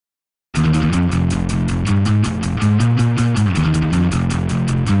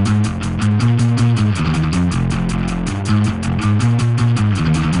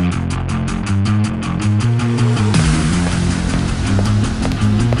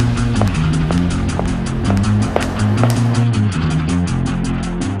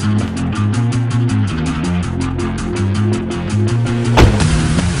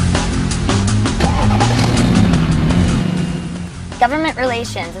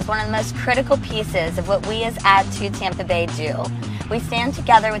is one of the most critical pieces of what we as Add to Tampa Bay do. We stand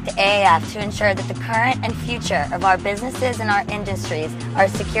together with the AAF to ensure that the current and future of our businesses and our industries are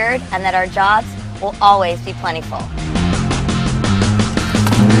secured and that our jobs will always be plentiful.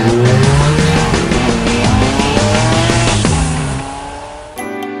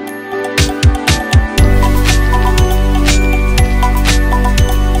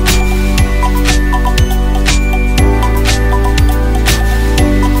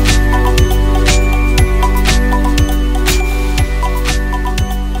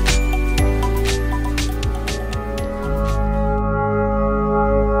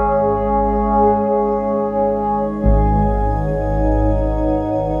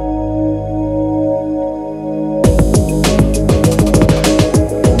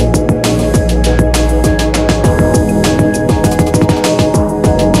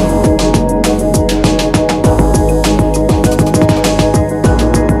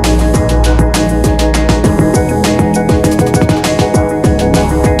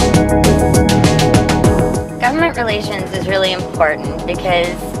 Government relations is really important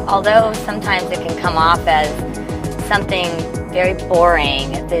because although sometimes it can come off as something very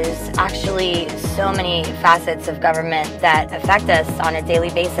boring, there's actually so many facets of government that affect us on a daily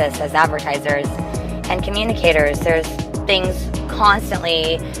basis as advertisers and communicators. There's things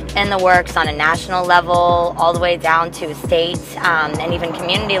constantly in the works on a national level, all the way down to state and even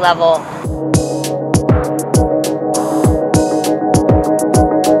community level.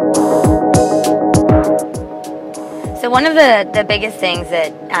 So one of the biggest things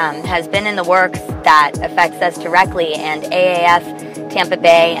that has been in the works that affects us directly, and AAF Tampa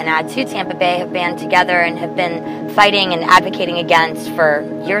Bay and Add to Tampa Bay have band together and have been fighting and advocating against for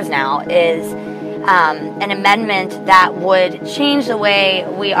years now, is an amendment that would change the way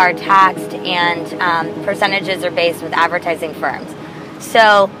we are taxed and percentages are based with advertising firms.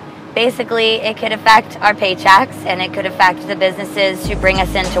 So basically it could affect our paychecks and it could affect the businesses who bring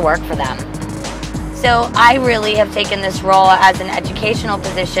us in to work for them. So I really have taken this role as an educational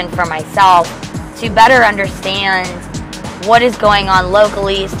position for myself to better understand what is going on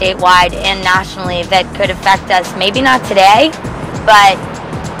locally, statewide, and nationally that could affect us, maybe not today, but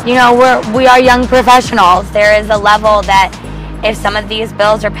you know, we are young professionals. There is a level that if some of these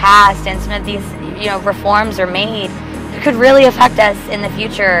bills are passed and some of these reforms are made, it could really affect us in the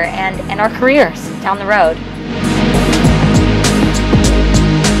future and our careers down the road.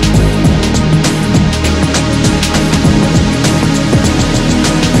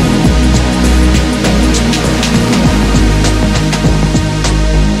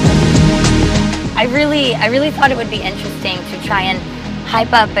 I really thought it would be interesting to try and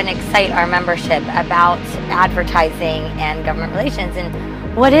hype up and excite our membership about advertising and government relations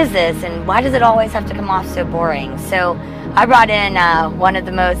and what is this and why does it always have to come off so boring. So I brought in one of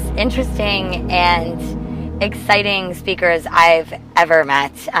the most interesting and exciting speakers I've ever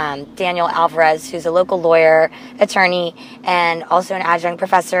met, Daniel Alvarez, who's a local lawyer, attorney, and also an adjunct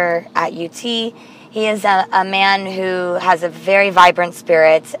professor at UT. He is a man who has a very vibrant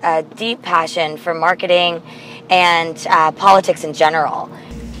spirit, a deep passion for marketing and politics in general.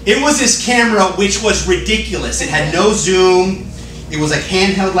 It was this camera which was ridiculous. It had no zoom. It was like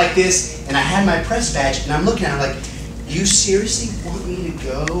handheld like this, and I had my press badge, and I'm looking at it like, you seriously want me to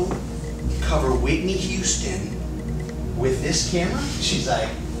go cover Whitney Houston with this camera? She's like,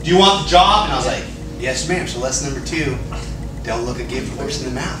 do you want the job? And I was like, yes ma'am. So lesson number 2. Don't look a gift horse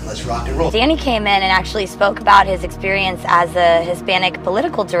in the mouth. Let's rock and roll. Danny came in and actually spoke about his experience as a Hispanic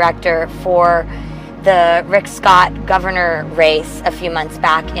political director for the Rick Scott governor race a few months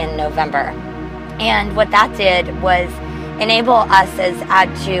back in November. And what that did was enable us as Add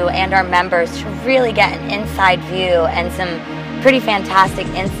to and our members to really get an inside view and some pretty fantastic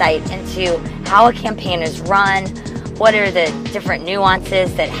insight into how a campaign is run, what are the different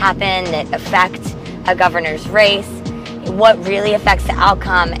nuances that happen that affect a governor's race, what really affects the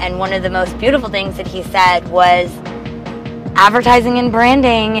outcome. And one of the most beautiful things that he said was advertising and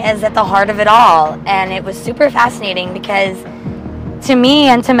branding is at the heart of it all. And it was super fascinating because to me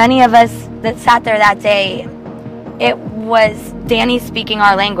and to many of us that sat there that day, it was Danny speaking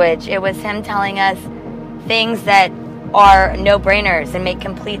our language. It was him telling us things that are no-brainers and make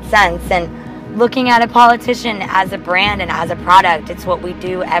complete sense. And looking at a politician as a brand and as a product, it's what we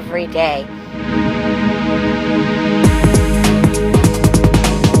do every day.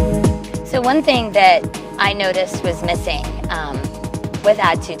 So one thing that I noticed was missing with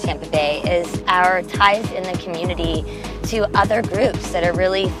Add to Tampa Bay is our ties in the community to other groups that are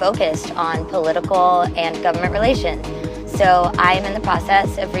really focused on political and government relations. So I'm in the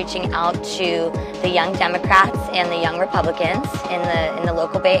process of reaching out to the young Democrats and the young Republicans in the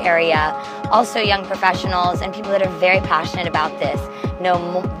local Bay Area, also young professionals and people that are very passionate about this,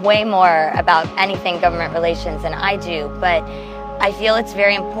 know way more about anything government relations than I do, but I feel it's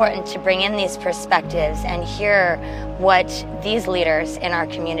very important to bring in these perspectives and hear what these leaders in our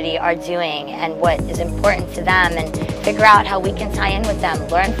community are doing and what is important to them, and figure out how we can tie in with them,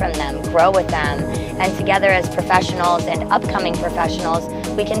 learn from them, grow with them, and together as professionals and upcoming professionals,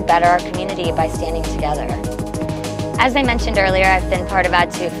 we can better our community by standing together. As I mentioned earlier, I've been part of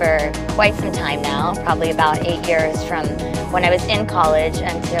Ad 2 for quite some time now, probably about 8 years from when I was in college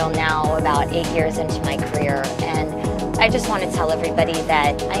until now, about 8 years into my career. And I just want to tell everybody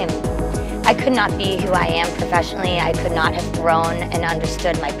that I could not be who I am professionally. I could not have grown and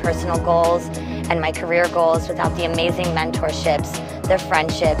understood my personal goals and my career goals without the amazing mentorships, the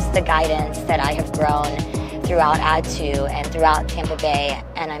friendships, the guidance that I have grown throughout Ad 2 and throughout Tampa Bay.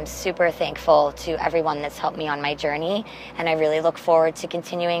 And I'm super thankful to everyone that's helped me on my journey. And I really look forward to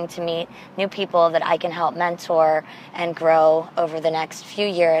continuing to meet new people that I can help mentor and grow over the next few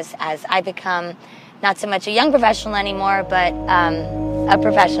years as I become not so much a young professional anymore, but a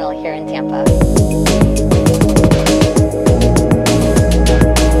professional here in Tampa.